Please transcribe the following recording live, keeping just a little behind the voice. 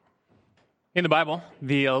In the Bible,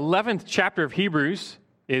 the 11th chapter of Hebrews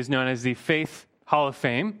is known as the Faith Hall of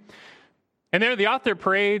Fame. And there the author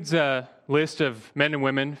parades a list of men and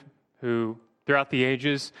women who, throughout the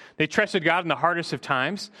ages, they trusted God in the hardest of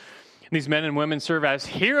times. These men and women serve as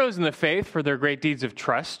heroes in the faith for their great deeds of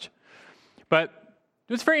trust. But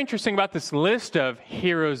what's very interesting about this list of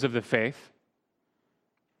heroes of the faith,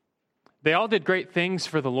 they all did great things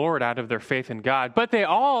for the Lord out of their faith in God, but they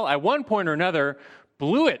all, at one point or another,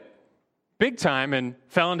 blew it big time and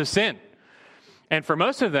fell into sin. And for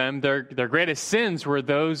most of them, their greatest sins were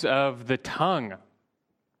those of the tongue.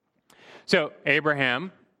 So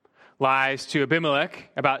Abraham lies to Abimelech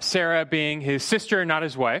about Sarah being his sister, not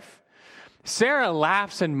his wife. Sarah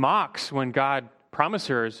laughs and mocks when God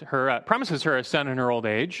promises her a son in her old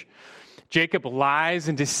age. Jacob lies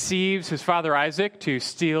and deceives his father Isaac to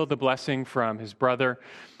steal the blessing from his brother.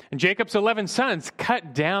 And Jacob's 11 sons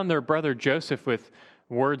cut down their brother Joseph with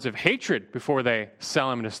words of hatred before they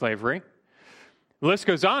sell him into slavery. The list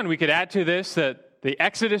goes on. We could add to this that the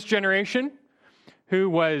Exodus generation, who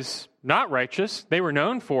was not righteous, they were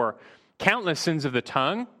known for countless sins of the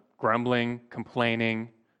tongue, grumbling, complaining,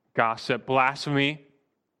 gossip, blasphemy.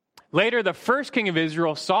 Later, the first king of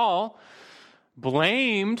Israel, Saul,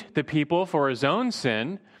 blamed the people for his own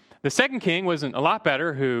sin. The second king wasn't a lot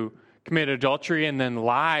better, who committed adultery and then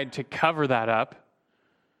lied to cover that up.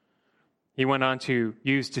 He went on to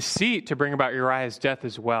use deceit to bring about Uriah's death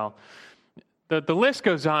as well. The list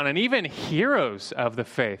goes on, and even heroes of the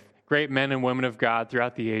faith, great men and women of God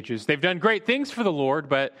throughout the ages, they've done great things for the Lord,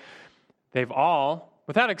 but they've all,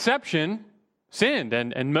 without exception, sinned.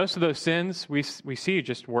 And most of those sins we see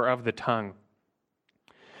just were of the tongue.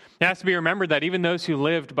 It has to be remembered that even those who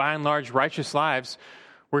lived by and large righteous lives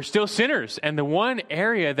were still sinners. And the one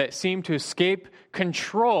area that seemed to escape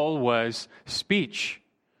control was speech.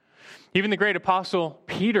 Even the great apostle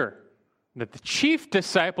Peter, that the chief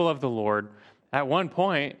disciple of the Lord, at one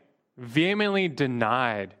point vehemently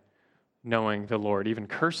denied knowing the Lord, even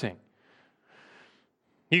cursing.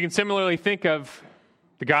 You can similarly think of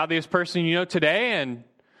the godliest person you know today, and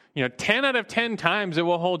 10 out of 10 times it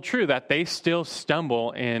will hold true that they still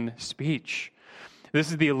stumble in speech.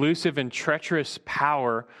 This is the elusive and treacherous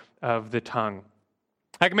power of the tongue.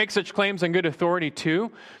 I can make such claims on good authority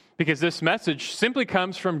too, because this message simply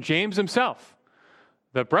comes from James himself,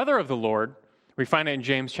 the brother of the Lord. We find it in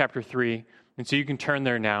James chapter 3, and so you can turn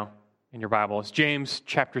there now in your Bible. It's James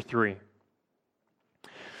chapter 3.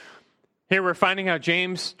 Here we're finding how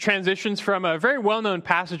James transitions from a very well-known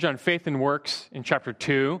passage on faith and works in chapter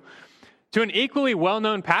 2 to an equally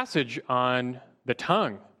well-known passage on the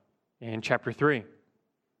tongue in chapter 3.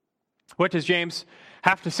 What does James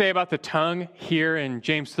have to say about the tongue here in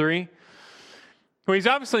James 3? Well, he's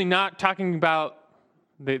obviously not talking about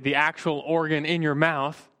the actual organ in your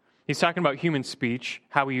mouth. He's talking about human speech,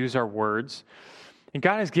 how we use our words. And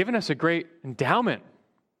God has given us a great endowment,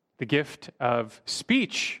 the gift of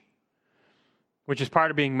speech, which is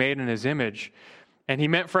part of being made in his image. And he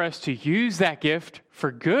meant for us to use that gift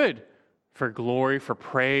for good, for glory, for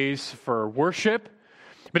praise, for worship.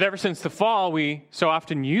 But ever since the fall, we so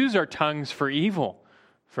often use our tongues for evil,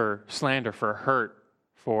 for slander, for hurt,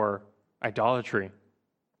 for idolatry.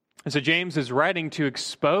 And so James is writing to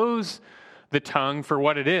expose the tongue for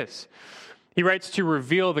what it is. He writes to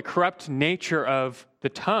reveal the corrupt nature of the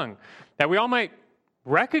tongue, that we all might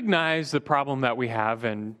recognize the problem that we have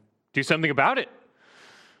and do something about it.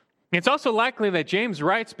 It's also likely that James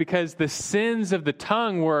writes because the sins of the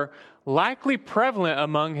tongue were likely prevalent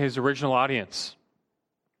among his original audience.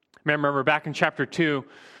 Remember back in chapter 2,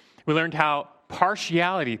 we learned how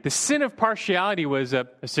partiality, the sin of partiality, was a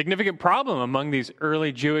significant problem among these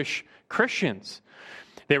early Jewish Christians.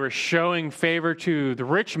 They were showing favor to the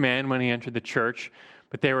rich man when he entered the church,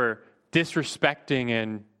 but they were disrespecting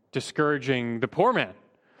and discouraging the poor man.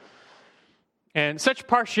 And such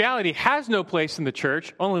partiality has no place in the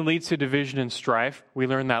church, only leads to division and strife. We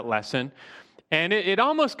learned that lesson. And it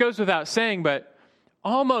almost goes without saying, but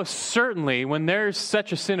almost certainly when there's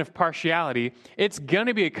such a sin of partiality, it's going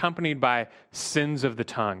to be accompanied by sins of the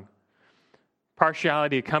tongue.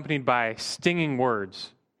 Partiality accompanied by stinging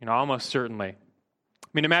words, almost certainly. I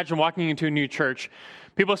mean, imagine walking into a new church.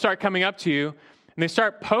 People start coming up to you, and they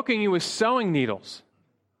start poking you with sewing needles.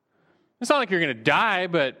 It's not like you're going to die,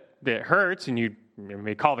 but it hurts, and you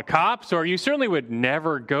may call the cops, or you certainly would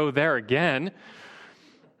never go there again.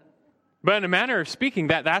 But in a manner of speaking,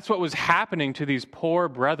 that's what was happening to these poor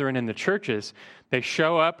brethren in the churches. They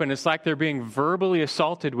show up, and it's like they're being verbally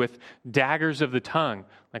assaulted with daggers of the tongue,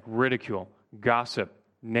 like ridicule, gossip,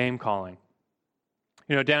 name-calling.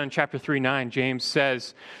 Down in chapter 3:9, James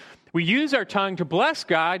says, we use our tongue to bless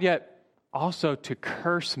God, yet also to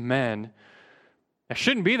curse men. It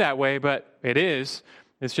shouldn't be that way, but it is.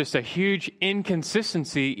 It's just a huge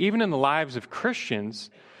inconsistency, even in the lives of Christians,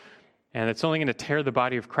 and it's only going to tear the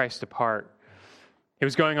body of Christ apart. It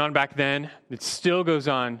was going on back then. It still goes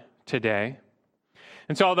on today.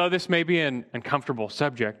 And so although this may be an uncomfortable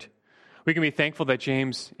subject, we can be thankful that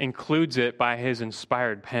James includes it by his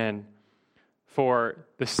inspired pen, for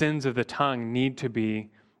the sins of the tongue need to be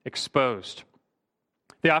exposed.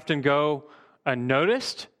 They often go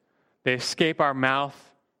unnoticed. They escape our mouth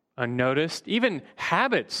unnoticed. Even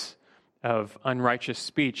habits of unrighteous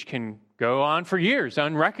speech can go on for years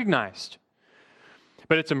unrecognized.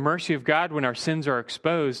 But it's a mercy of God when our sins are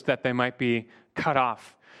exposed that they might be cut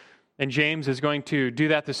off. And James is going to do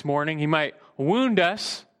that this morning. He might wound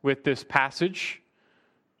us with this passage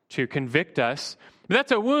to convict us. But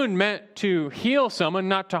that's a wound meant to heal someone,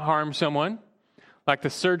 not to harm someone. Like the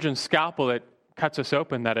surgeon's scalpel that cuts us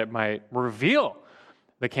open, that it might reveal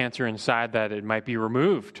the cancer inside, that it might be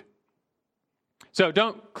removed. So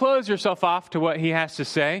don't close yourself off to what he has to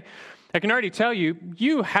say. I can already tell you,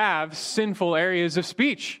 you have sinful areas of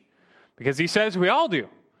speech, because he says we all do.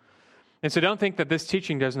 And so don't think that this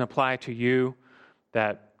teaching doesn't apply to you,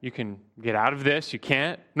 that you can get out of this. You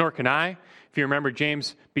can't, nor can I. If you remember,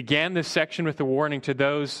 James began this section with a warning to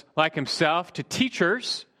those like himself, to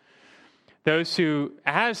teachers, those who,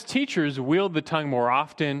 as teachers, wield the tongue more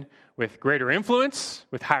often, with greater influence,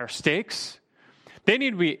 with higher stakes. They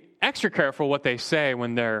need to be extra careful what they say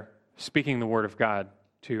when they're speaking the word of God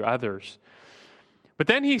to others. But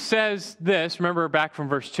then he says this, remember back from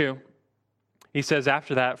verse 2, he says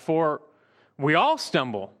after that, for we all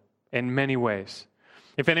stumble in many ways.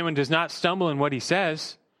 If anyone does not stumble in what he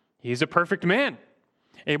says, he's a perfect man,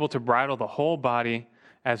 able to bridle the whole body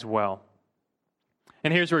as well.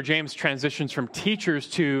 And here's where James transitions from teachers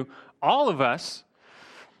to all of us.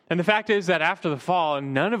 And the fact is that after the fall,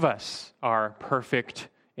 none of us are perfect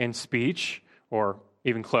in speech, or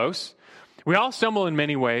even close. We all stumble in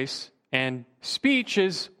many ways, and speech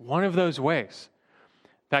is one of those ways.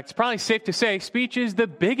 In fact, it's probably safe to say speech is the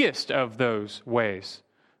biggest of those ways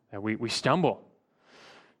that we stumble.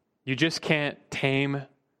 You just can't tame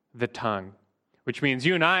the tongue, which means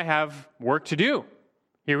you and I have work to do.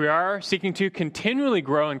 Here we are seeking to continually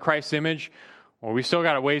grow in Christ's image. Well, we still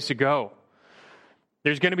got a ways to go.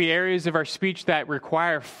 There's going to be areas of our speech that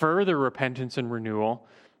require further repentance and renewal,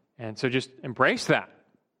 and so just embrace that.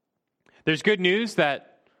 There's good news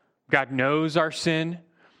that God knows our sin.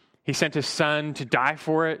 He sent his Son to die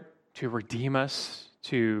for it, to redeem us,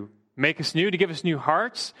 to make us new, to give us new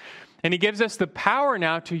hearts. And he gives us the power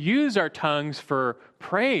now to use our tongues for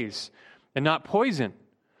praise and not poison.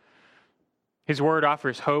 His word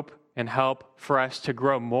offers hope and help for us to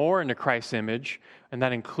grow more into Christ's image, and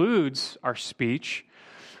that includes our speech.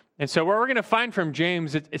 And so what we're going to find from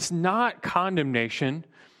James, it's not condemnation,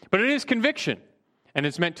 but it is conviction, and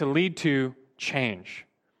it's meant to lead to change.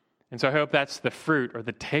 And so I hope that's the fruit or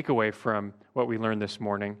the takeaway from what we learned this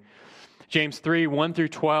morning. James 3, 1 through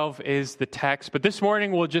 12 is the text, but this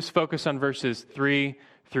morning we'll just focus on verses 3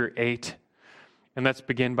 through 8. And let's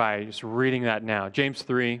begin by just reading that now. James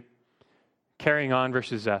 3, carrying on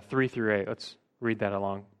verses 3 through 8. Let's read that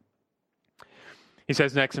along. He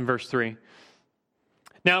says next in verse 3,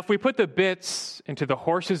 now if we put the bits into the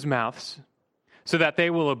horses' mouths so that they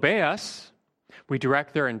will obey us, we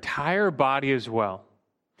direct their entire body as well.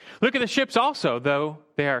 Look at the ships also, though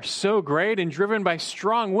they are so great and driven by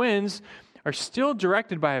strong winds, are still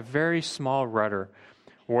directed by a very small rudder,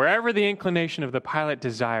 wherever the inclination of the pilot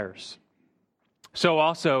desires. So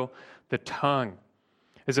also the tongue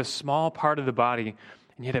is a small part of the body,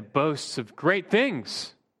 and yet it boasts of great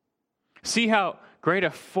things. See how great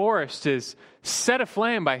a forest is set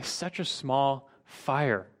aflame by such a small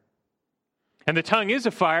fire. And the tongue is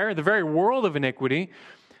a fire, the very world of iniquity.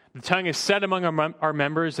 The tongue is set among our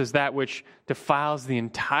members as that which defiles the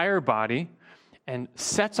entire body and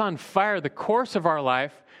sets on fire the course of our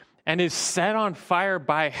life and is set on fire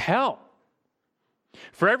by hell.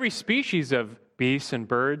 For every species of beasts and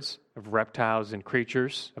birds, of reptiles and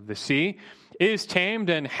creatures of the sea, is tamed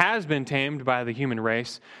and has been tamed by the human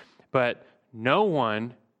race, but no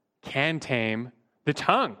one can tame the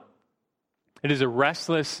tongue. It is a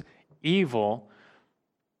restless evil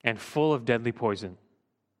and full of deadly poison.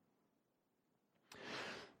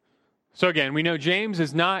 So again, we know James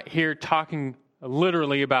is not here talking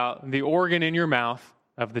literally about the organ in your mouth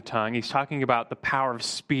of the tongue. He's talking about the power of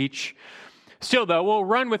speech. Still, though, we'll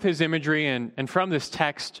run with his imagery and from this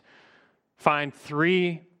text find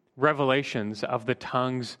 3 revelations of the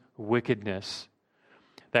tongue's wickedness,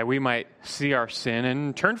 that we might see our sin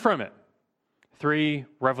and turn from it. 3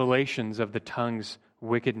 revelations of the tongue's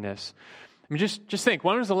wickedness. I mean, just think,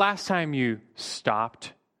 when was the last time you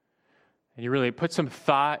stopped and you really put some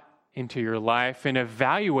thought into your life and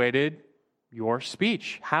evaluated your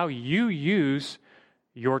speech, how you use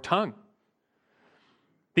your tongue?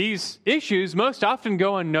 These issues most often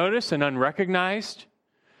go unnoticed and unrecognized.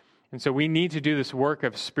 And so we need to do this work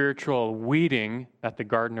of spiritual weeding that the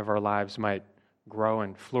garden of our lives might grow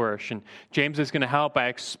and flourish. And James is going to help by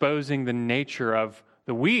exposing the nature of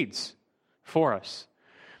the weeds for us.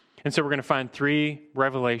 And so we're going to find 3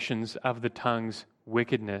 revelations of the tongue's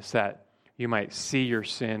wickedness that you might see your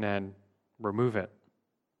sin and remove it.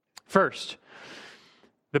 First,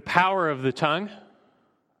 the power of the tongue.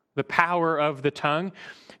 The power of the tongue.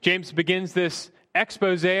 James begins this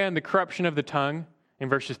expose on the corruption of the tongue in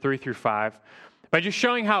verses 3 through 5 by just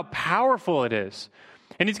showing how powerful it is.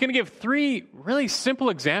 And he's going to give 3 really simple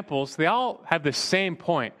examples. They all have the same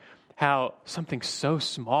point, how something so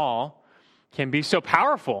small can be so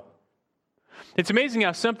powerful. It's amazing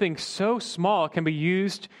how something so small can be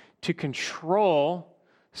used to control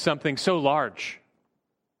something so large.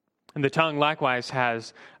 And the tongue likewise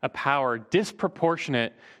has a power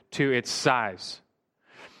disproportionate to its size.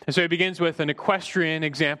 And so he begins with an equestrian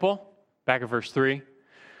example, back at verse 3.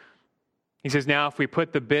 He says, now if we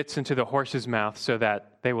put the bits into the horse's mouth so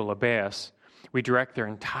that they will obey us, we direct their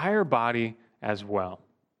entire body as well.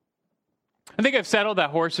 I think I've settled that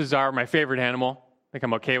horses are my favorite animal. I think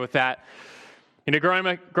I'm okay with that. You know,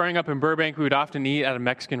 growing up in Burbank, we would often eat at a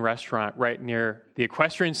Mexican restaurant right near the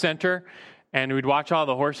equestrian center, and we'd watch all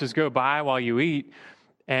the horses go by while you eat,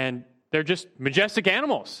 and they're just majestic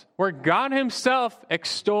animals, where God himself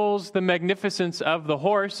extols the magnificence of the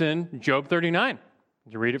horse in Job 39.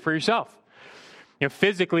 You read it for yourself. You know,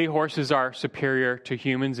 physically, horses are superior to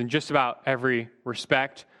humans in just about every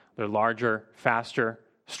respect. They're larger, faster,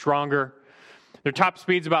 stronger. Their top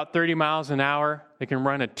speed's about 30 miles an hour. They can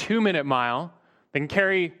run a 2-minute mile. They can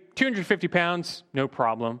carry 250 pounds, no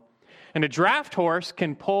problem. And a draft horse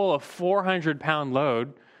can pull a 400-pound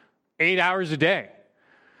load 8 hours a day.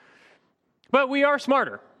 But we are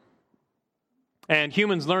smarter. And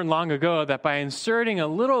humans learned long ago that by inserting a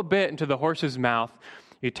little bit into the horse's mouth,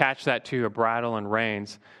 you attach that to a bridle and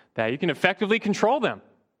reins, that you can effectively control them.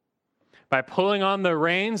 By pulling on the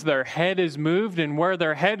reins, their head is moved, and where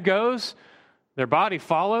their head goes, their body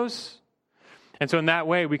follows. And so in that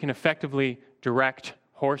way, we can effectively direct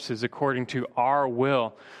horses according to our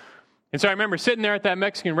will. And so I remember sitting there at that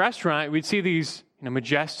Mexican restaurant, we'd see these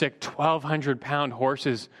majestic 1,200-pound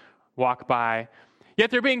horses walk by,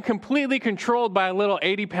 yet they're being completely controlled by a little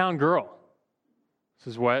 80-pound girl.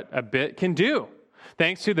 This is what a bit can do.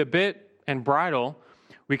 Thanks to the bit and bridle,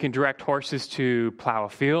 we can direct horses to plow a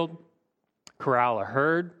field, corral a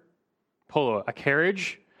herd, pull a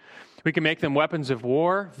carriage. We can make them weapons of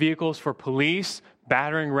war, vehicles for police,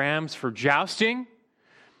 battering rams for jousting.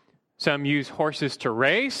 Some use horses to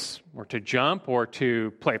race, or to jump, or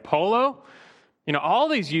to play polo. You know, all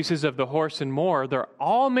these uses of the horse and more, they're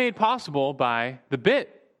all made possible by the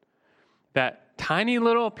bit. That tiny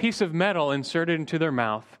little piece of metal inserted into their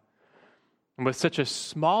mouth. And with such a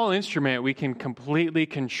small instrument, we can completely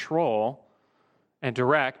control and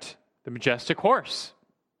direct the majestic horse.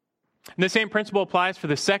 And the same principle applies for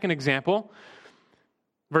the second example.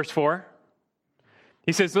 Verse 4.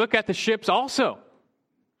 He says, look at the ships also.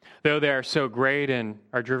 Though they are so great and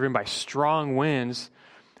are driven by strong winds,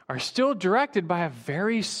 are still directed by a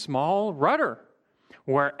very small rudder,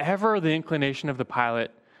 wherever the inclination of the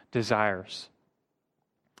pilot desires.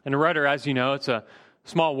 And a rudder, as you know, it's a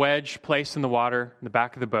small wedge placed in the water in the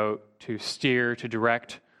back of the boat to steer, to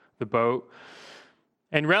direct the boat.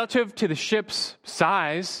 And relative to the ship's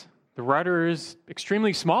size, the rudder is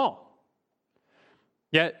extremely small.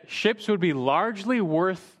 Yet ships would be largely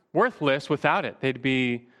worthless without it. They'd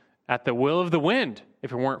be at the will of the wind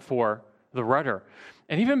if it weren't for the rudder.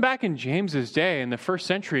 And even back in James's day, in the first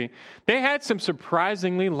century, they had some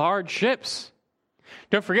surprisingly large ships.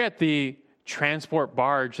 Don't forget, the transport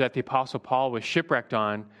barge that the Apostle Paul was shipwrecked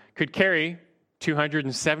on could carry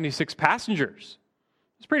 276 passengers.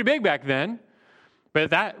 It's pretty big back then, but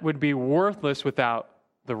that would be worthless without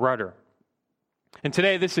the rudder. And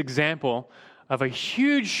today, this example of a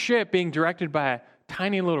huge ship being directed by a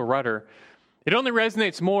tiny little rudder, it only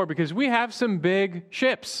resonates more because we have some big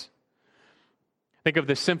ships. Think of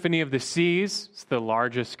the Symphony of the Seas. It's the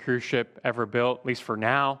largest cruise ship ever built, at least for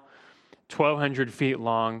now. 1,200 feet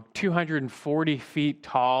long, 240 feet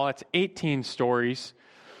tall. That's 18 stories.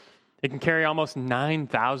 It can carry almost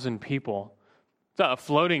 9,000 people. It's a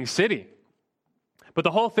floating city. But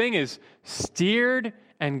the whole thing is steered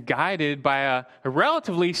and guided by a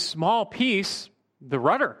relatively small piece the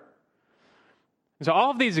rudder. So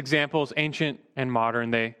all of these examples, ancient and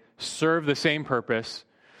modern, they serve the same purpose.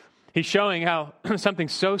 He's showing how something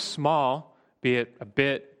so small, be it a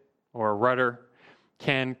bit or a rudder,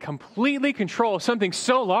 can completely control something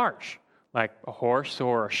so large, like a horse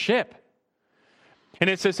or a ship. And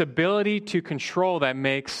it's this ability to control that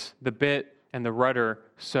makes the bit and the rudder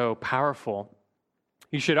so powerful.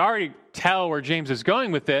 You should already tell where James is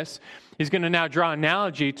going with this. He's going to now draw an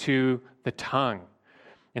analogy to the tongue.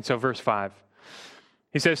 And so verse 5,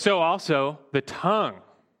 he says, so also the tongue.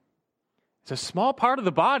 It's a small part of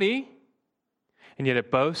the body, and yet it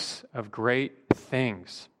boasts of great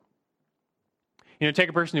things. You know, take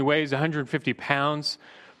a person who weighs 150 pounds.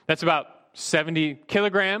 That's about 70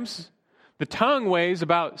 kilograms. The tongue weighs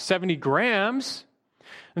about 70 grams.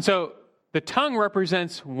 And so the tongue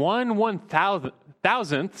represents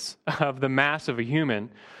 1/1000th of the mass of a human.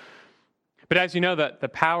 But as you know, the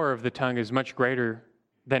power of the tongue is much greater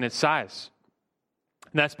than its size.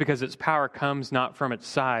 And that's because its power comes not from its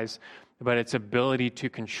size, but its ability to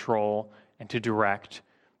control and to direct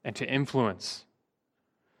and to influence.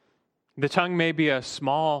 The tongue may be a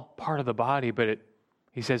small part of the body, but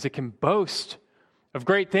he says it can boast of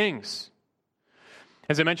great things.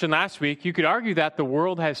 As I mentioned last week, you could argue that the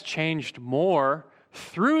world has changed more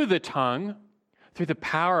through the tongue, through the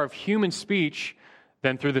power of human speech,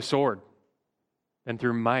 than through the sword, than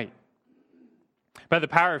through might. By the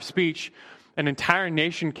power of speech, an entire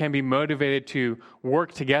nation can be motivated to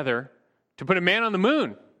work together to put a man on the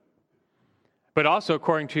moon. But also,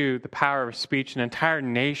 according to the power of speech, an entire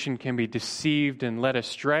nation can be deceived and led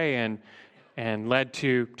astray and led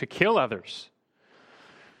to kill others.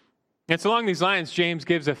 It's along these lines, James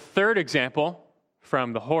gives a third example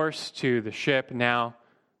from the horse to the ship, now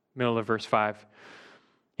middle of verse 5.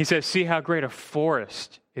 He says, see how great a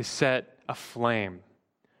forest is set aflame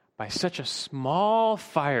by such a small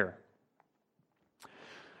fire.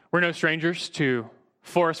 We're no strangers to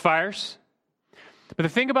forest fires. But the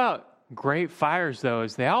thing about great fires, though,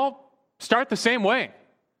 is they all start the same way,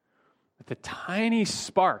 with a tiny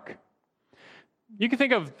spark. You can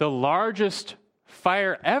think of the largest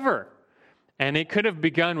fire ever, and it could have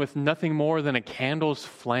begun with nothing more than a candle's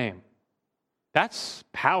flame. That's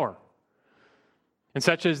power. And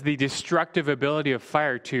such is the destructive ability of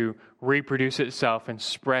fire to reproduce itself and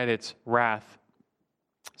spread its wrath.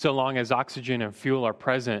 So long as oxygen and fuel are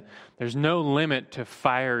present, there's no limit to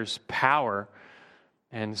fire's power.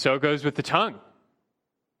 And so it goes with the tongue.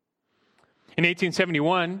 In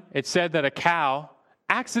 1871, it said that a cow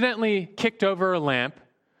accidentally kicked over a lantern,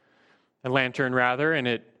 and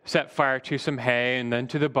it set fire to some hay and then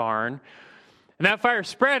to the barn. And that fire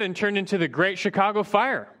spread and turned into the Great Chicago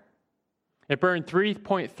Fire. It burned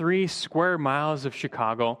 3.3 square miles of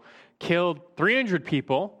Chicago, killed 300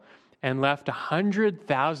 people, and left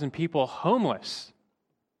 100,000 people homeless.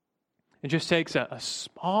 It just takes a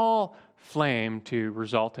small flame to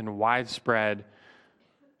result in widespread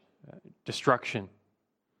destruction.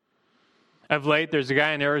 Of late, there's a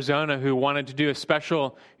guy in Arizona who wanted to do a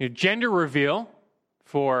special gender reveal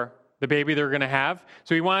for the baby they're going to have.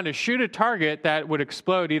 So he wanted to shoot a target that would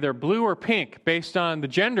explode either blue or pink based on the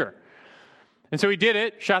gender. And so he did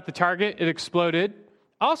it, shot the target, it exploded,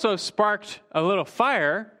 also sparked a little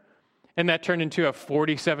fire, and that turned into a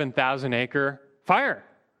 47,000-acre fire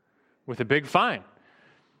with a big fine.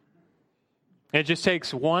 It just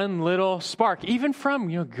takes one little spark, even from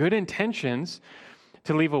good intentions,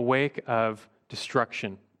 to leave a wake of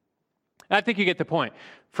destruction. I think you get the point.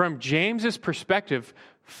 From James's perspective,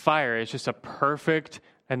 fire is just a perfect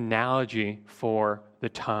analogy for the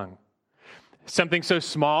tongue. Something so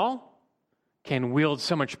small can wield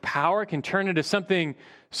so much power, can turn into something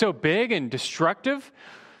so big and destructive.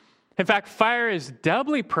 In fact, fire is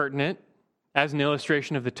doubly pertinent as an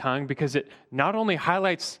illustration of the tongue because it not only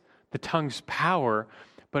highlights the tongue's power,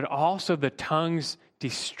 but also the tongue's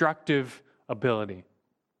destructive ability.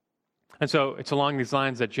 And so it's along these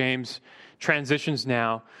lines that James transitions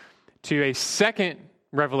now to a second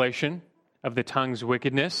revelation of the tongue's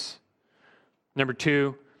wickedness. Number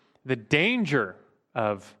 2, the danger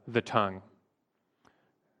of the tongue.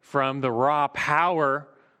 From the raw power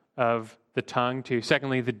of the tongue to,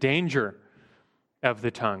 secondly, the danger of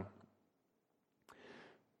the tongue.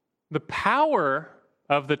 The power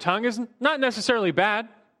of the tongue is not necessarily bad,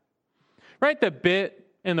 right? The bit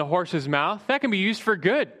in the horse's mouth, that can be used for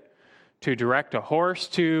good, to direct a horse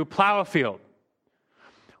to plow a field.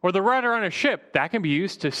 Or the rudder on a ship, that can be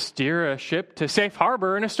used to steer a ship to safe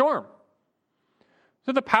harbor in a storm.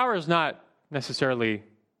 So the power is not necessarily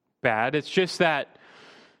bad. It's just that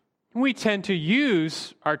we tend to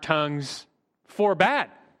use our tongues for bad,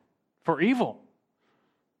 for evil.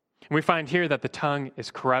 And we find here that the tongue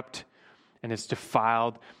is corrupt and it's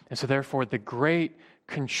defiled. And so therefore the great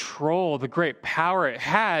control, the great power it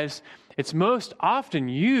has, it's most often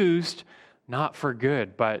used not for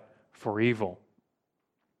good, but for evil.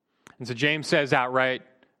 And so James says outright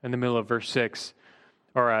in the middle of verse 6,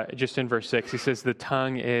 or just in verse 6, he says the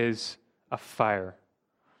tongue is a fire.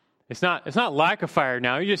 It's not like a fire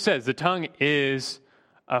now. He just says the tongue is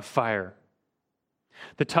a fire.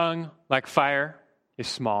 The tongue, like fire, is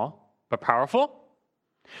small but powerful.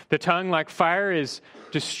 The tongue, like fire, is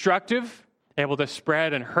destructive, able to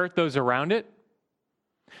spread and hurt those around it.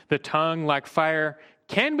 The tongue, like fire,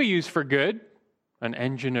 can be used for good, an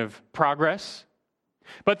engine of progress.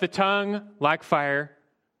 But the tongue, like fire,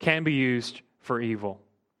 can be used for evil,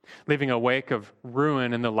 leaving a wake of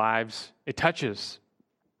ruin in the lives it touches.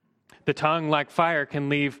 The tongue, like fire, can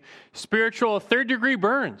leave spiritual third-degree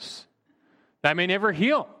burns that may never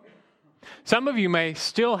heal. Some of you may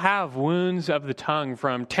still have wounds of the tongue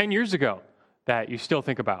from 10 years ago that you still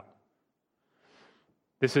think about.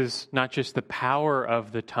 This is not just the power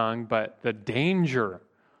of the tongue, but the danger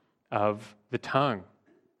of the tongue.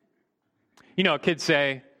 You know, kids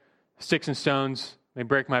say, sticks and stones may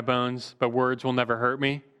break my bones, but words will never hurt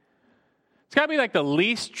me. It's got to be like the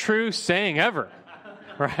least true saying ever,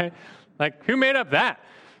 right? Like, who made up that?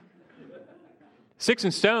 Sticks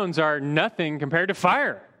and stones are nothing compared to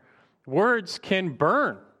fire. Words can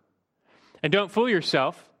burn. And don't fool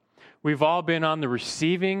yourself. We've all been on the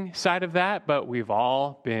receiving side of that, but we've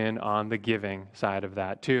all been on the giving side of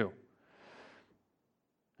that too.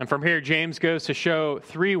 And from here, James goes to show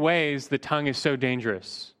 3 ways the tongue is so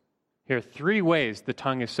dangerous. Here are 3 ways the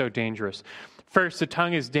tongue is so dangerous. First, the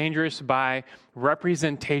tongue is dangerous by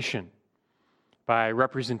representation. By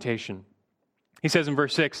representation. He says in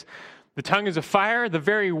verse 6, the tongue is a fire, the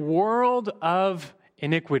very world of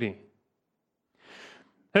iniquity.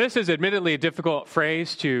 Now, this is admittedly a difficult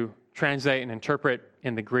phrase to translate and interpret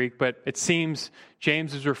in the Greek, but it seems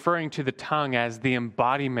James is referring to the tongue as the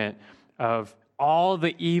embodiment of all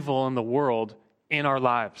the evil in the world in our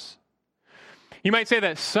lives. You might say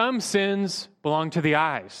that some sins belong to the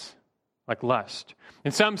eyes, like lust,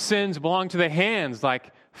 and some sins belong to the hands,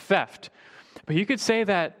 like theft. But you could say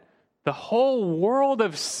that the whole world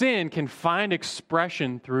of sin can find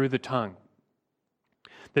expression through the tongue.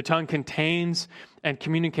 The tongue contains and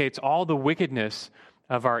communicates all the wickedness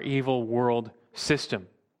of our evil world system.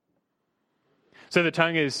 So the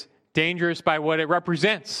tongue is dangerous by what it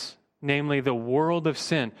represents, namely the world of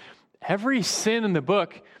sin. Every sin in the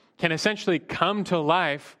book can essentially come to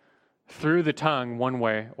life through the tongue one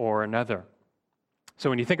way or another. So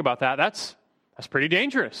when you think about that, that's pretty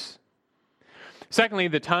dangerous. Secondly,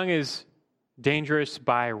 the tongue is dangerous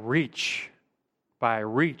by reach. By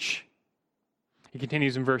reach. He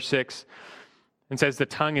continues in verse 6 and says, the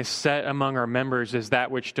tongue is set among our members as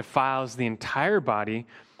that which defiles the entire body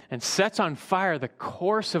and sets on fire the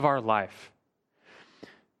course of our life.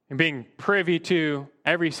 And being privy to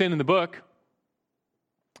every sin in the book,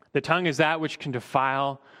 the tongue is that which can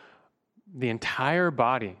defile the entire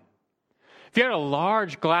body. If you had a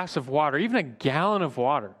large glass of water, even a gallon of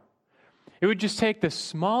water, it would just take the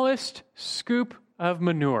smallest scoop of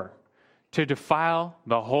manure to defile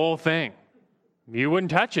the whole thing. You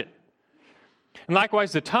wouldn't touch it. And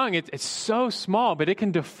likewise, the tongue, it's so small, but it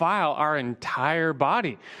can defile our entire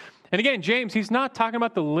body. And again, James, he's not talking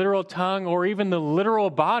about the literal tongue or even the literal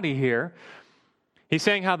body here. He's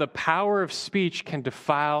saying how the power of speech can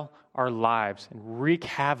defile our lives and wreak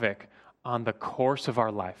havoc on the course of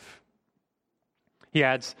our life. He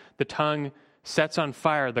adds, the tongue sets on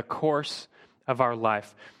fire the course of our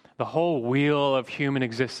life, the whole wheel of human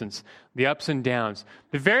existence, the ups and downs,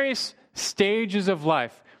 the various stages of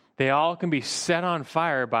life, they all can be set on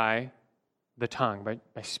fire by the tongue,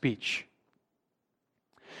 by speech.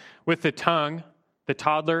 With the tongue, the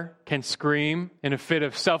toddler can scream in a fit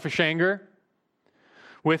of selfish anger.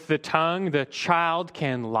 With the tongue, the child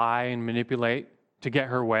can lie and manipulate to get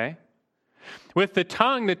her way. With the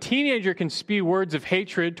tongue, the teenager can spew words of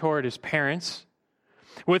hatred toward his parents.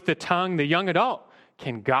 With the tongue, the young adult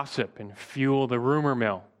can gossip and fuel the rumor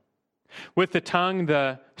mill. With the tongue,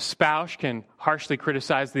 the spouse can harshly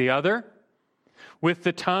criticize the other. With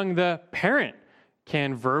the tongue, the parent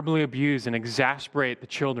can verbally abuse and exasperate the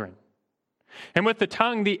children. And with the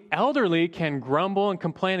tongue, the elderly can grumble and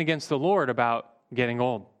complain against the Lord about getting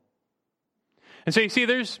old. And so you see,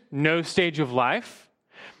 there's no stage of life.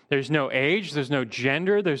 There's no age, there's no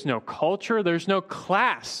gender, there's no culture, there's no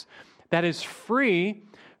class that is free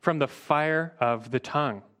from the fire of the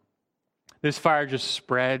tongue. This fire just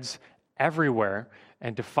spreads everywhere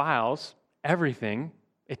and defiles everything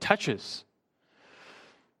it touches.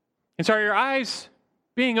 And so are your eyes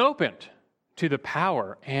being opened to the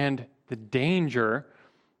power and the danger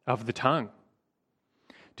of the tongue?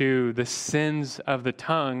 Do the sins of the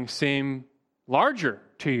tongue seem larger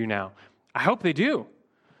to you now? I hope they do.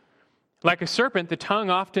 Like a serpent, the tongue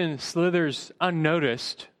often slithers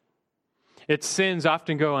unnoticed. Its sins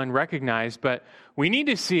often go unrecognized, but we need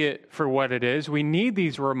to see it for what it is. We need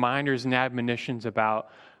these reminders and admonitions about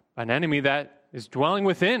an enemy that is dwelling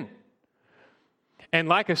within. And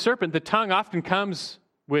like a serpent, the tongue often comes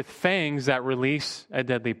with fangs that release a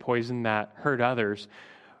deadly poison that hurt others.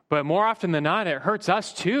 But more often than not, it hurts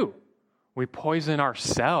us too. We poison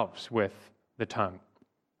ourselves with the tongue.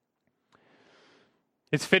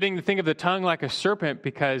 It's fitting to think of the tongue like a serpent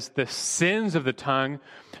because the sins of the tongue,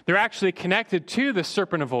 they're actually connected to the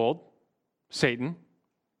serpent of old, Satan.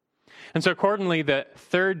 And so accordingly, the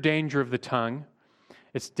third danger of the tongue,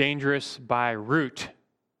 it's dangerous by root.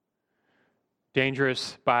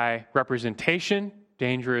 Dangerous by representation,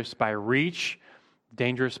 dangerous by reach,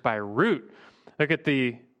 dangerous by root. Look at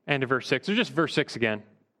the end of verse 6, or just verse 6 again.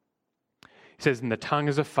 He says, "And the tongue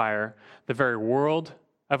is a fire, the very world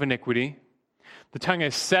of iniquity. The tongue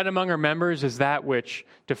is set among our members as that which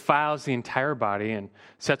defiles the entire body and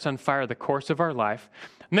sets on fire the course of our life."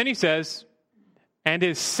 And then he says, "and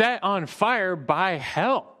is set on fire by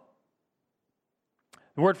hell."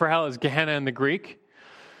 The word for hell is Gehenna in the Greek.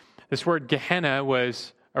 This word Gehenna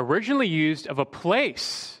was originally used of a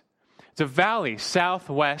place. It's a valley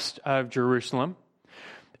southwest of Jerusalem.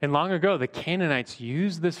 And long ago, the Canaanites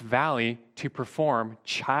used this valley to perform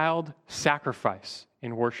child sacrifice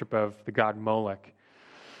in worship of the god Moloch.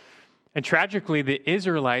 And tragically, the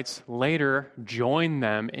Israelites later joined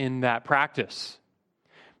them in that practice.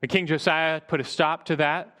 But King Josiah put a stop to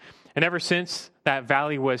that. And ever since, that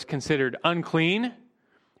valley was considered unclean. It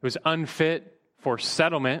was unfit for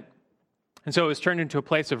settlement. And so it was turned into a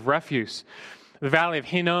place of refuse. The valley of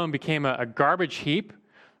Hinnom became a garbage heap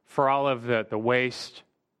for all of the waste,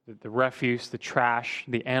 the refuse, the trash,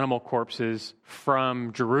 the animal corpses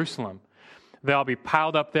from Jerusalem. They'll all be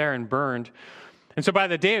piled up there and burned. And so by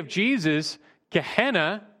the day of Jesus,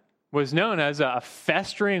 Gehenna was known as a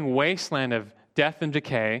festering wasteland of death and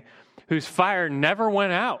decay whose fire never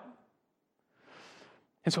went out.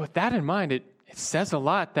 And so with that in mind, it says a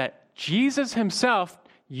lot that Jesus himself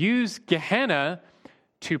used Gehenna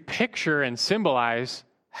to picture and symbolize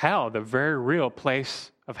hell, the very real place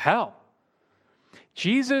of hell.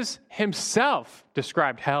 Jesus himself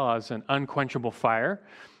described hell as an unquenchable fire,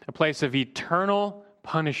 a place of eternal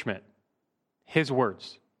punishment. His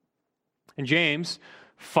words. And James,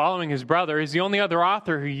 following his brother, is the only other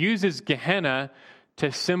author who uses Gehenna to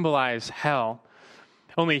symbolize hell.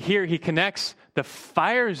 Only here he connects the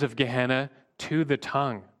fires of Gehenna to the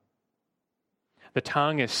tongue. The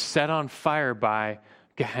tongue is set on fire by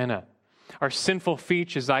Gehenna. Our sinful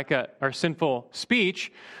speech is like a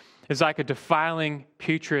defiling,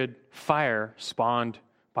 putrid fire spawned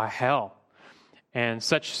by hell. And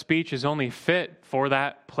such speech is only fit for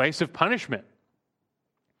that place of punishment.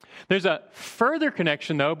 There's a further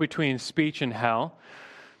connection, though, between speech and hell,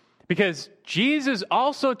 because Jesus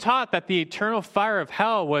also taught that the eternal fire of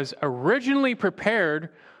hell was originally prepared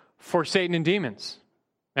for Satan and demons.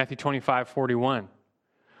 Matthew 25:41.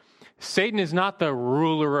 Satan is not the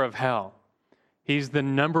ruler of hell. He's the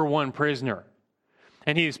number one prisoner.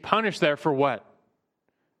 And he's punished there for what?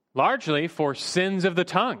 Largely for sins of the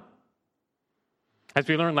tongue. As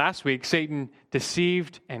we learned last week, Satan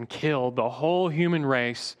deceived and killed the whole human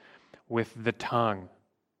race with the tongue.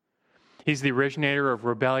 He's the originator of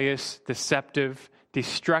rebellious, deceptive,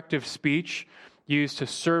 destructive speech used to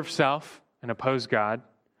serve self and oppose God.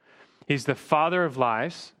 He's the father of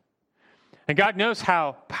lies. And God knows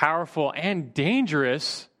how powerful and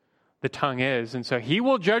dangerous the tongue is, and so he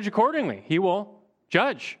will judge accordingly. He will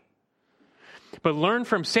judge. But learn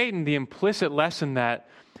from Satan the implicit lesson that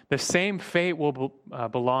the same fate will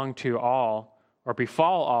belong to all, or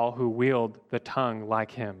befall all who wield the tongue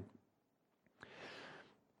like him.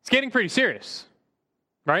 It's getting pretty serious,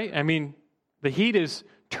 right? I mean, the heat is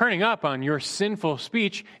turning up on your sinful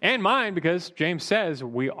speech and mine, because James says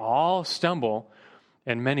we all stumble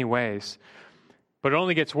in many ways. But it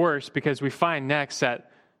only gets worse because we find next that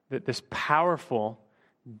this powerful,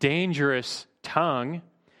 dangerous tongue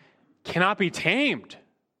cannot be tamed.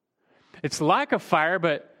 It's like a fire,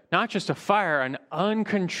 but not just a fire, an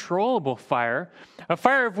uncontrollable fire, a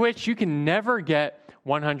fire of which you can never get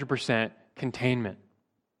 100% containment.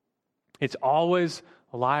 It's always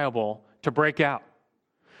liable to break out.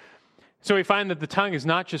 So we find that the tongue is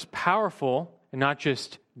not just powerful and not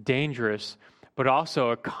just dangerous, but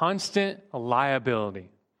also a constant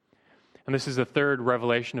liability. And this is the third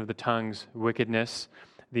revelation of the tongue's wickedness,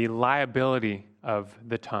 the liability of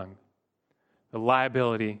the tongue. The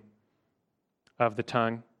liability of the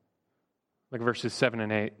tongue. Look at verses 7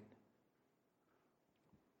 and 8.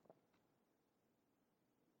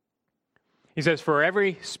 He says, "For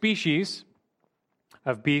every species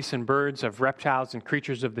of beasts and birds, of reptiles and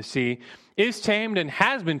creatures of the sea, is tamed and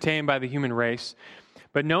has been tamed by the human race,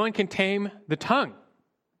 but no one can tame the tongue.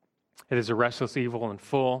 It is a restless evil and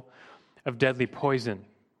full of deadly poison."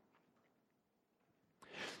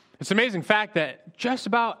 It's an amazing fact that just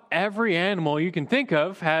about every animal you can think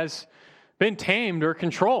of has been tamed or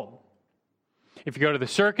controlled. If you go to the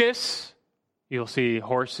circus, you'll see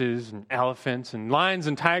horses and elephants and lions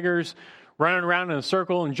and tigers running around in a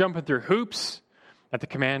circle and jumping through hoops at the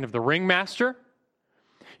command of the ringmaster.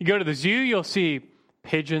 You go to the zoo, you'll see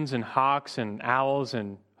pigeons and hawks and owls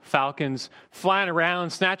and falcons flying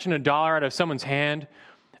around, snatching $1 out of someone's hand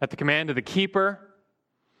at the command of the keeper.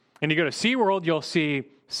 And you go to SeaWorld, you'll see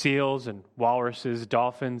seals and walruses,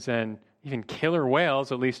 dolphins, and even killer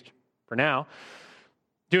whales, at least for now,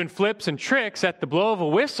 doing flips and tricks at the blow of a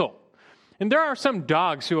whistle. And there are some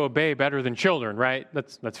dogs who obey better than children, right?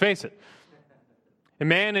 Let's face it. And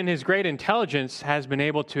man, in his great intelligence, has been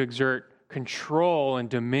able to exert control and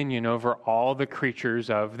dominion over all the creatures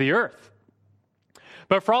of the earth.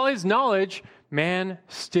 But for all his knowledge, man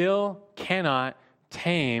still cannot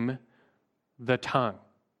tame the tongue.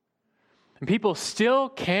 And people still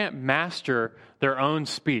can't master their own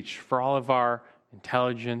speech for all of our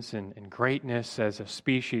intelligence and greatness as a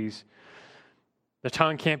species. The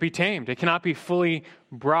tongue can't be tamed. It cannot be fully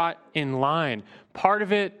brought in line. Part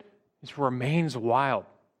of it remains wild.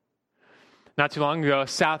 Not too long ago, a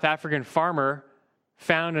South African farmer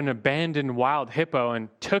found an abandoned wild hippo and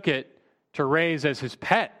took it to raise as his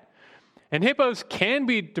pet. And hippos can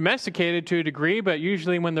be domesticated to a degree, but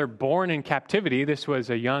usually when they're born in captivity, this was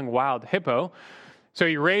a young wild hippo. So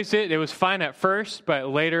he raised it. It was fine at first, but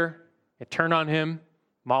later it turned on him,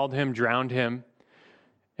 mauled him, drowned him.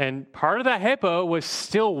 And part of that hippo was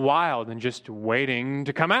still wild and just waiting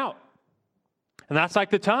to come out. And that's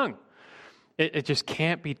like the tongue. It just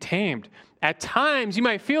can't be tamed. At times, you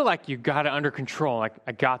might feel like you got it under control, like,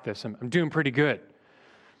 I got this, I'm doing pretty good.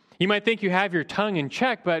 You might think you have your tongue in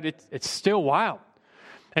check, but it's still wild.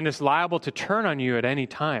 And it's liable to turn on you at any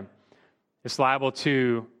time. It's liable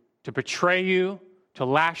to betray you, to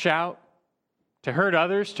lash out, to hurt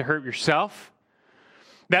others, to hurt yourself.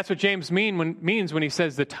 That's what James means when he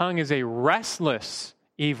says the tongue is a restless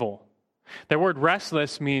evil. The word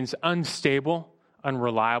restless means unstable,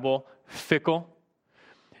 unreliable, fickle.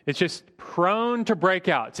 It's just prone to break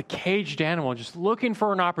out. It's a caged animal just looking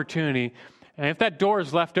for an opportunity. And if that door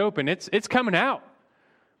is left open, it's coming out.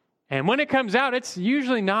 And when it comes out, it's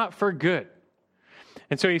usually not for good.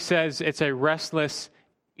 And so he says it's a restless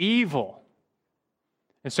evil.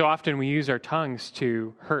 And so often we use our tongues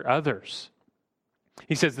to hurt others.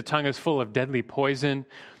 He says the tongue is full of deadly poison.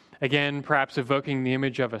 Again, perhaps evoking the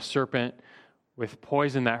image of a serpent with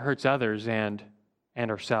poison that hurts others and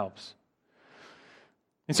ourselves.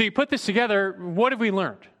 And so you put this together, what have we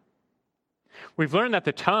learned? We've learned that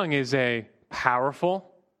the tongue is a powerful,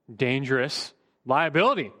 dangerous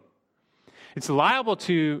liability. It's liable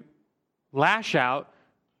to lash out,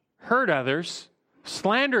 hurt others,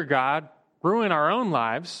 slander God, ruin our own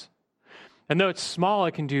lives. And though it's small,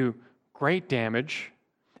 it can do great damage.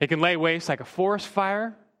 It can lay waste like a forest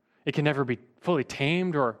fire. It can never be fully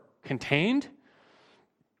tamed or contained.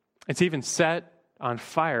 It's even set on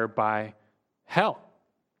fire by hell.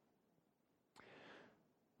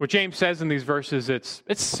 What James says in these verses, it's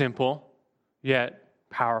simple, yet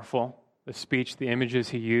powerful. The speech, the images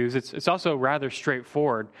he used, it's also rather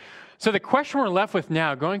straightforward. So the question we're left with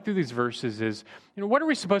now, going through these verses, is, what are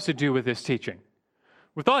we supposed to do with this teaching?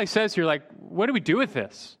 With all he says here, what do we do with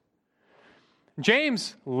this?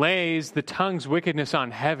 James lays the tongue's wickedness on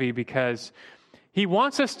heavy because he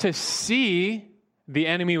wants us to see the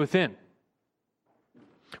enemy within.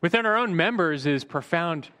 Within our own members is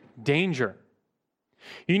profound danger.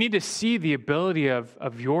 You need to see the ability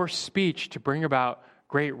of your speech to bring about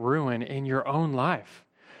great ruin in your own life.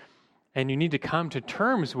 And you need to come to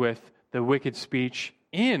terms with the wicked speech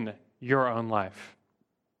in your own life.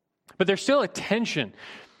 But there's still a tension.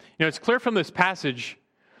 It's clear from this passage,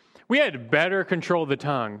 we had better control the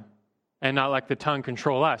tongue and not let the tongue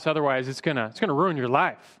control us. Otherwise, it's gonna ruin your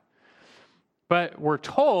life. But we're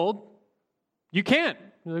told you can't.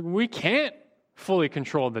 We can't fully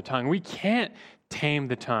control the tongue. We can't tame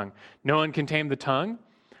the tongue. No one can tame the tongue.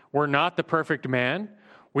 We're not the perfect man.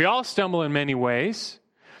 We all stumble in many ways.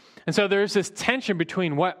 And so there's this tension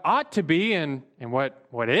between what ought to be and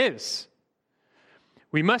what is.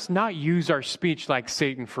 We must not use our speech like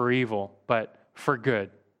Satan for evil, but for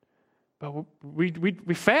good. But we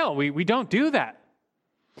fail. We don't do that.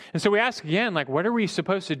 And so we ask again, like, what are we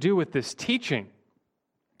supposed to do with this teaching?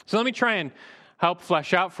 So let me try and help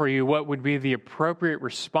flesh out for you what would be the appropriate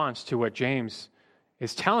response to what James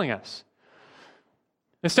is telling us.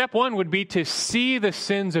 The step one would be to see the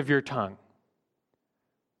sins of your tongue.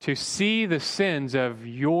 To see the sins of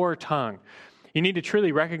your tongue. You need to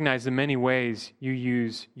truly recognize the many ways you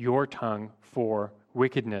use your tongue for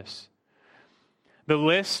wickedness. The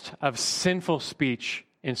list of sinful speech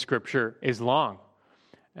in Scripture is long.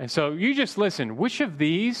 And so you just listen. Which of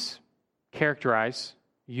these characterize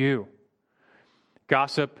you?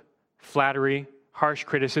 Gossip, flattery, harsh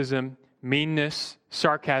criticism, meanness,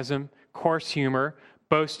 sarcasm, coarse humor,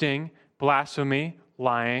 boasting, blasphemy,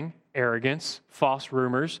 lying, arrogance, false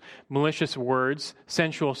rumors, malicious words,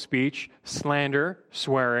 sensual speech, slander,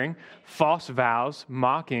 swearing, false vows,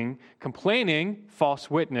 mocking, complaining, false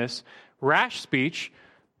witness, rash speech.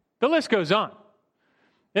 The list goes on.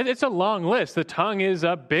 It's a long list. The tongue is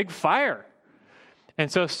a big fire. And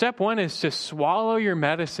so step one is to swallow your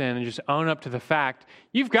medicine and just own up to the fact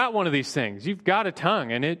you've got one of these things. You've got a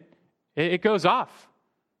tongue, and it goes off.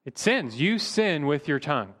 It sins. You sin with your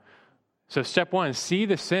tongue. So step one is see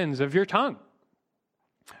the sins of your tongue.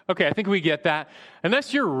 Okay, I think we get that.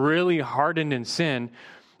 Unless you're really hardened in sin,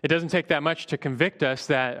 it doesn't take that much to convict us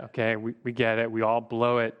that, okay, we get it. We all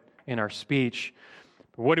blow it in our speech.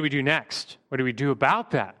 But what do we do next? What do we do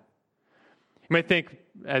about that? You might think,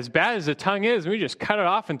 as bad as the tongue is, we just cut it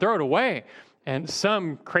off and throw it away. And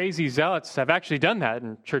some crazy zealots have actually done that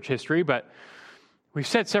in church history, but we've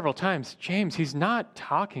said several times, James, he's not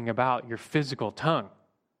talking about your physical tongue.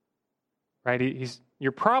 Right?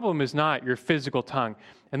 Your problem is not your physical tongue.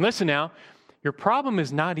 And listen now, your problem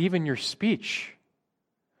is not even your speech.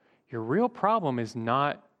 Your real problem is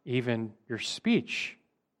not even your speech.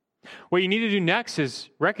 What you need to do next is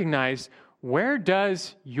recognize, where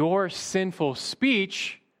does your sinful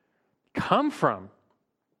speech come from?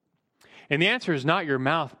 And the answer is not your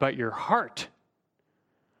mouth, but your heart.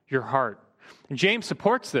 Your heart. And James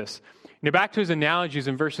supports this. Back to his analogies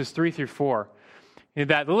in verses 3 through 4.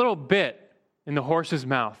 That little bit in the horse's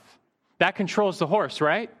mouth, that controls the horse,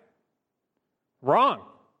 right? Wrong.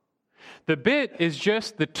 The bit is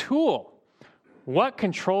just the tool. What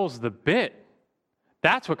controls the bit?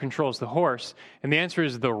 That's what controls the horse. And the answer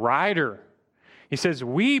is the rider. He says,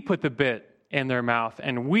 we put the bit in their mouth,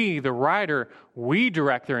 and we, the rider, we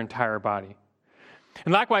direct their entire body.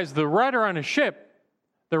 And likewise, the rudder on a ship,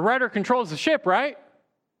 the rudder controls the ship, right?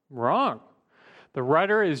 Wrong. The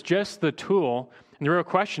rudder is just the tool. And the real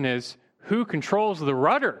question is, who controls the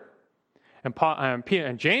rudder?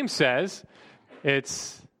 And James says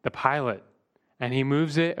it's the pilot, and he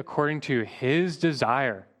moves it according to his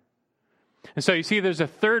desire. And so you see, there's a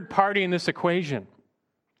third party in this equation.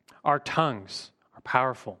 Our tongues are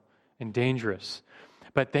powerful and dangerous,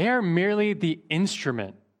 but they are merely the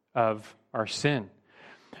instrument of our sin.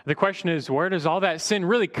 The question is, where does all that sin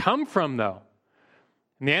really come from, though?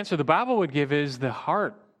 And the answer the Bible would give is the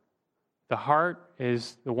heart. The heart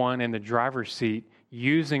is the one in the driver's seat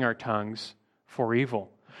using our tongues for evil.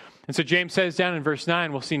 And so James says down in verse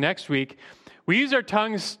 9, we'll see next week, we use our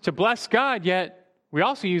tongues to bless God, yet we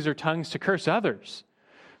also use our tongues to curse others.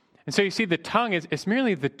 And so you see, the tongue is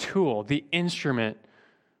merely the tool, the instrument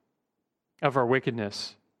of our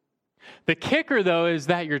wickedness. The kicker, though, is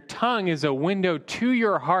that your tongue is a window to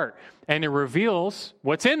your heart, and it reveals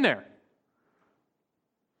what's in there.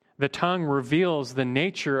 The tongue reveals the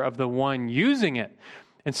nature of the one using it.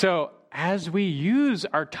 And so, as we use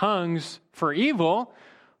our tongues for evil,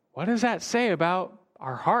 what does that say about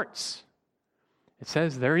our hearts? It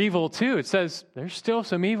says they're evil too. It says there's still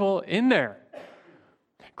some evil in there.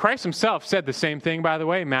 Christ himself said the same thing, by the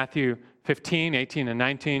way, Matthew 15, 18, and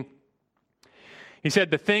 19. He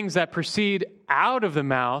said, the things that proceed out of the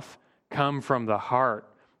mouth come from the heart,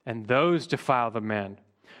 and those defile the man.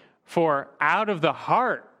 For out of the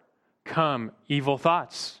heart come evil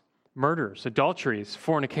thoughts, murders, adulteries,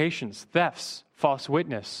 fornications, thefts, false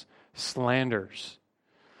witness, slanders.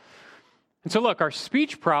 And so look, our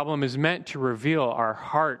speech problem is meant to reveal our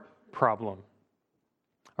heart problem.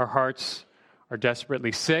 Our hearts are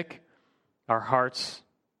desperately sick. Our hearts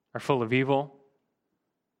are full of evil.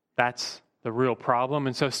 That's the real problem.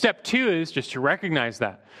 And so step 2 is just to recognize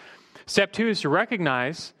that. Step 2 is to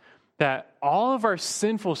recognize that all of our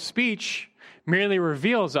sinful speech merely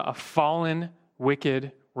reveals a fallen,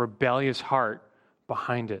 wicked, rebellious heart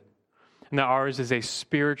behind it. And that ours is a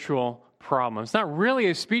spiritual problem. It's not really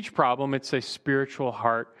a speech problem, it's a spiritual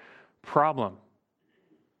heart problem.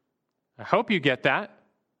 I hope you get that.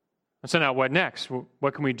 So now what next?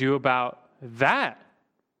 What can we do about that?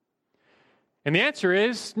 And the answer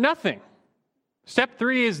is nothing. Step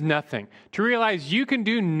 3 is nothing. To realize you can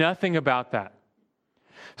do nothing about that.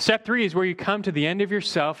 Step 3 is where you come to the end of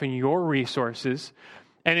yourself and your resources,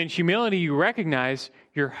 and in humility you recognize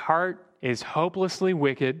your heart is hopelessly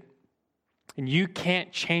wicked, and you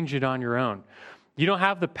can't change it on your own. You don't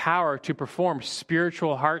have the power to perform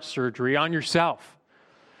spiritual heart surgery on yourself.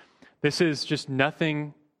 This is just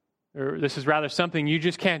nothing, or this is rather something you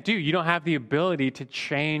just can't do. You don't have the ability to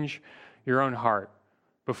change your own heart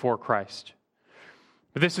before Christ.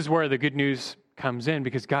 But this is where the good news comes in,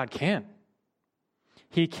 because God can.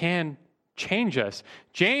 He can change us.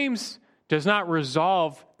 James does not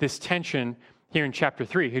resolve this tension here in chapter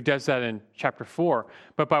 3. He does that in chapter 4.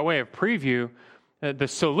 But by way of preview, the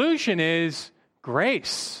solution is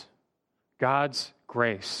grace. God's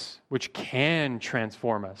grace, which can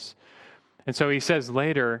transform us. And so he says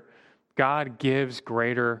later, God gives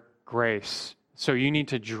greater grace. So you need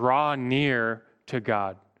to draw near to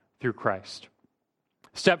God through Christ.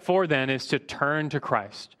 Step 4 then is to turn to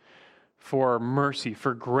Christ for mercy,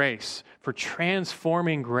 for grace, for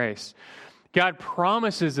transforming grace. God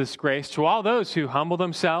promises this grace to all those who humble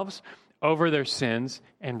themselves over their sins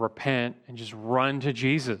and repent and just run to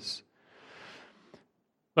Jesus.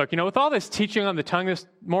 Look, with all this teaching on the tongue this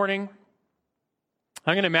morning,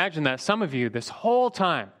 I'm going to imagine that some of you this whole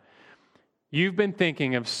time, you've been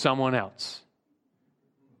thinking of someone else.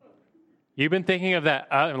 You've been thinking of that,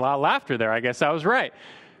 a lot of laughter there, I guess I was right.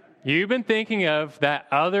 You've been thinking of that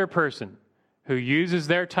other person who uses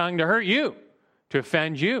their tongue to hurt you, to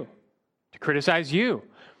offend you, to criticize you.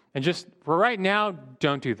 And just for right now,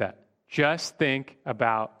 don't do that. Just think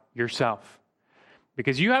about yourself.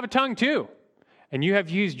 Because you have a tongue too, and you have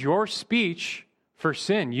used your speech for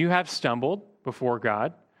sin. You have stumbled before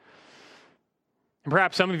God. And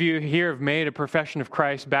perhaps some of you here have made a profession of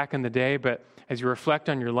Christ back in the day, but as you reflect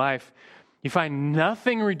on your life, you find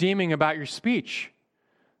nothing redeeming about your speech.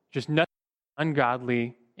 Just nothing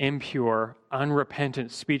ungodly, impure,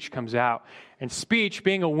 unrepentant speech comes out. And speech,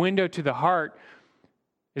 being a window to the heart,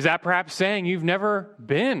 is that perhaps saying you've never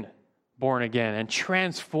been born again and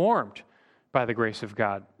transformed by the grace of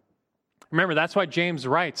God. Remember, that's why James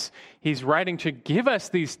writes. He's writing to give us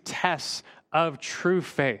these tests of true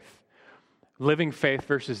faith, living faith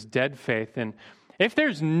versus dead faith. And if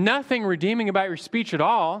there's nothing redeeming about your speech at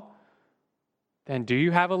all, then do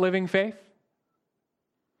you have a living faith?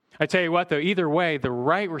 I tell you what, though, either way, the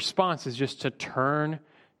right response is just to turn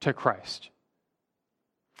to Christ.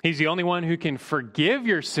 He's the only one who can forgive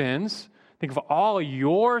your sins. Think of all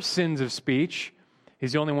your sins of speech.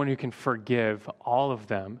 He's the only one who can forgive all of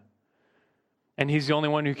them. And he's the only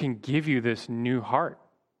one who can give you this new heart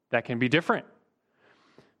that can be different.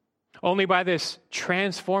 Only by this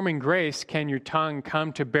transforming grace can your tongue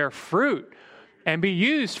come to bear fruit and be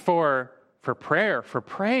used for prayer, for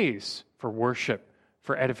praise, for worship,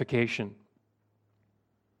 for edification.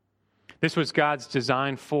 This was God's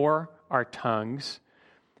design for our tongues,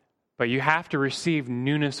 but you have to receive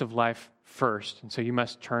newness of life first, and so you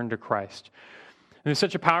must turn to Christ. And it's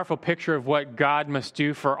such a powerful picture of what God must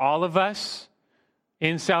do for all of us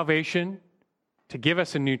in salvation to give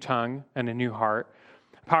us a new tongue and a new heart.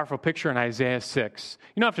 A powerful picture in Isaiah 6.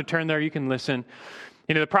 You don't have to turn there, you can listen.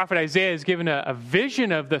 The prophet Isaiah is given a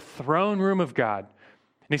vision of the throne room of God.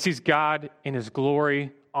 And he sees God in his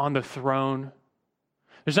glory on the throne.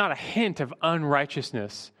 There's not a hint of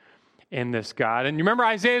unrighteousness in this God. And you remember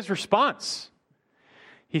Isaiah's response.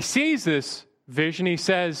 He sees this vision. He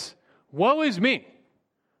says, "Woe is me,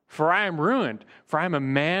 for I am ruined, for I am a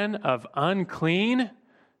man of unclean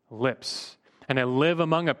lips, and I live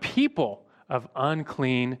among a people of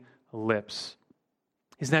unclean lips."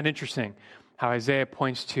 Isn't that interesting? How Isaiah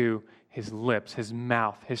points to his lips, his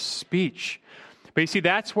mouth, his speech. But you see,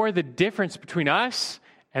 that's where the difference between us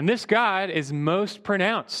and this God is most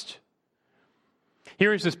pronounced.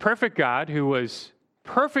 Here is this perfect God who was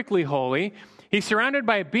perfectly holy. He's surrounded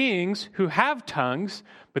by beings who have tongues,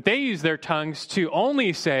 but they use their tongues to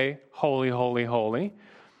only say, "Holy, holy, holy."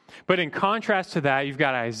 But in contrast to that, you've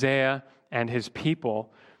got Isaiah and his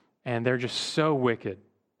people, and they're just so wicked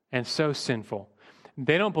and so sinful.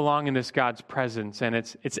 They don't belong in this God's presence, and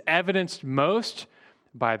it's evidenced most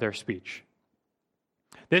by their speech.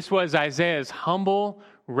 This was Isaiah's humble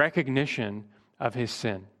recognition of his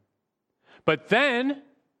sin. But then,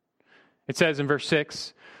 it says in verse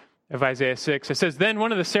 6 of Isaiah 6, it says, "Then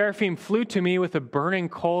one of the seraphim flew to me with a burning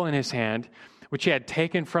coal in his hand, which he had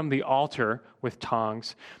taken from the altar with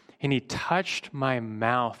tongs, and he touched my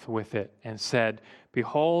mouth with it and said,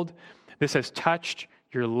 'Behold, this has touched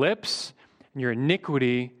your lips, and your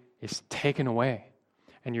iniquity is taken away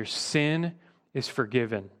and your sin is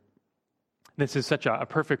forgiven. This is such a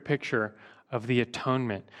perfect picture of the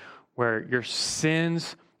atonement, where your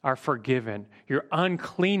sins are forgiven. Your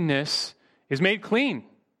uncleanness is made clean.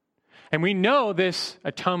 And we know this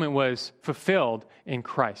atonement was fulfilled in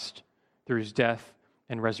Christ through his death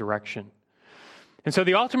and resurrection. And so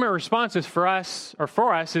the ultimate response is for us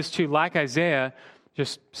is to, like Isaiah,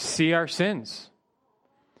 just see our sins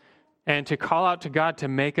and to call out to God to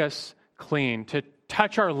make us clean, to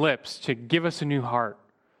touch our lips, to give us a new heart.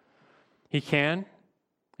 He can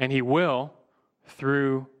and he will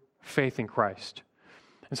through faith in Christ.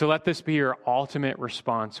 And so let this be your ultimate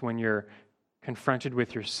response when you're confronted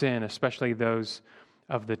with your sin, especially those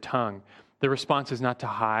of the tongue. The response is not to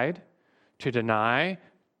hide, to deny,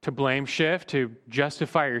 to blame shift, to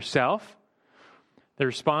justify yourself. The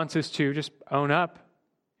response is to just own up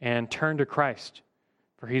and turn to Christ,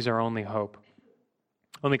 for he's our only hope.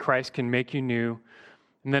 Only Christ can make you new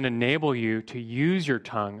and then enable you to use your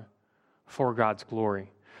tongue for God's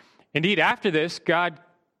glory. Indeed, after this, God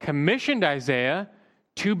commissioned Isaiah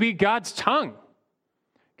to be God's tongue.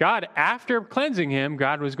 God, after cleansing him,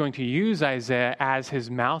 God was going to use Isaiah as his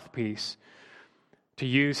mouthpiece to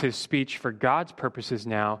use his speech for God's purposes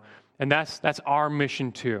now. And that's our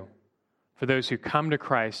mission too. For those who come to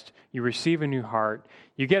Christ, you receive a new heart.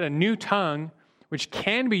 You get a new tongue, which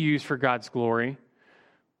can be used for God's glory.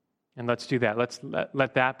 And let's do that.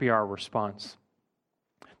 Let that be our response.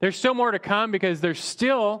 There's still more to come because there's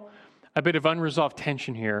still a bit of unresolved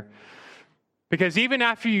tension here. Because even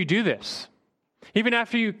after you do this, even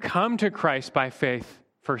after you come to Christ by faith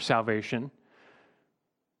for salvation,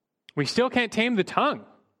 we still can't tame the tongue.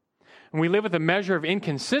 And we live with a measure of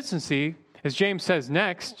inconsistency, as James says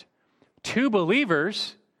next, to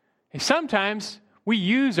believers. Sometimes we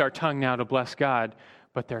use our tongue now to bless God,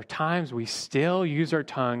 but there are times we still use our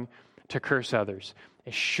tongue to curse others.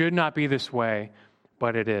 It should not be this way,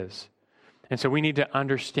 but it is. And so we need to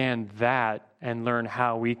understand that and learn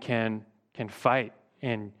how we can fight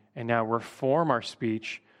and now reform our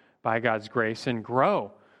speech by God's grace and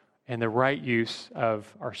grow in the right use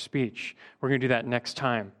of our speech. We're going to do that next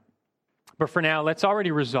time. But for now, let's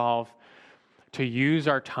already resolve to use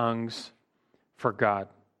our tongues for God.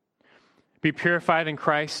 Be purified in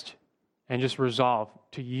Christ and just resolve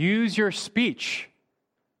to use your speech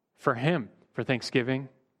for him, for thanksgiving,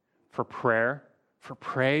 for prayer, for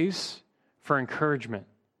praise, for encouragement.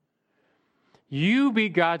 You be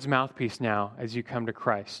God's mouthpiece now as you come to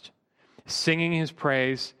Christ, singing his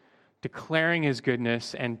praise, declaring his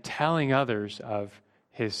goodness, and telling others of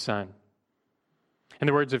his Son. In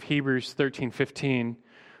the words of Hebrews 13:15,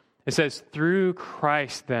 it says, "Through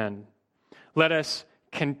Christ, then, let us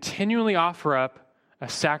continually offer up a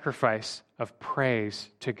sacrifice of praise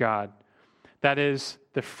to God. That is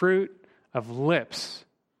the fruit of lips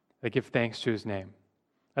that give thanks to his name."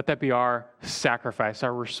 Let that be our sacrifice,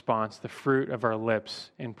 our response, the fruit of our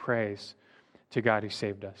lips in praise to God who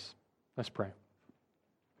saved us. Let's pray.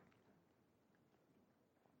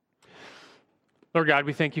 Lord God,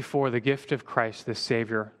 we thank you for the gift of Christ, the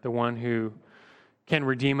Savior, the one who can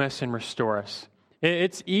redeem us and restore us.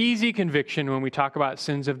 It's easy conviction when we talk about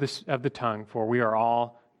sins of the tongue, for we are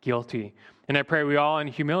all guilty. And I pray we all in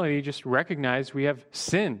humility just recognize we have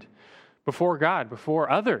sinned before God, before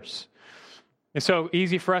others. It's so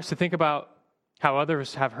easy for us to think about how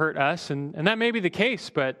others have hurt us, and that may be the case,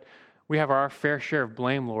 but we have our fair share of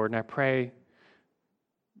blame, Lord, and I pray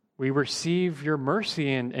we receive your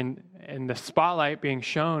mercy and the spotlight being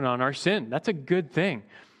shown on our sin. That's a good thing,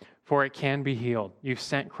 for it can be healed. You've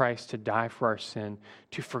sent Christ to die for our sin,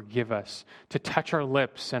 to forgive us, to touch our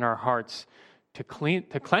lips and our hearts, to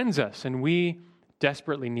cleanse us, and we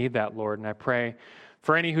desperately need that, Lord, and I pray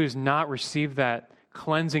for any who's not received that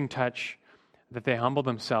cleansing touch, that they humble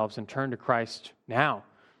themselves and turn to Christ now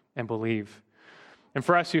and believe. And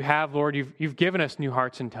for us who have, Lord, you've given us new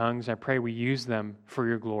hearts and tongues. I pray we use them for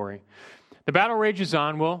your glory. The battle rages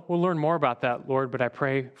on. We'll learn more about that, Lord, but I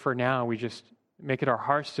pray for now we just make it our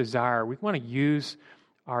heart's desire. We want to use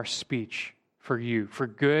our speech for you, for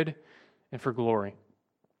good and for glory.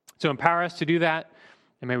 So empower us to do that,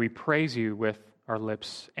 and may we praise you with our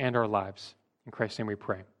lips and our lives. In Christ's name we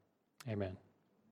pray. Amen.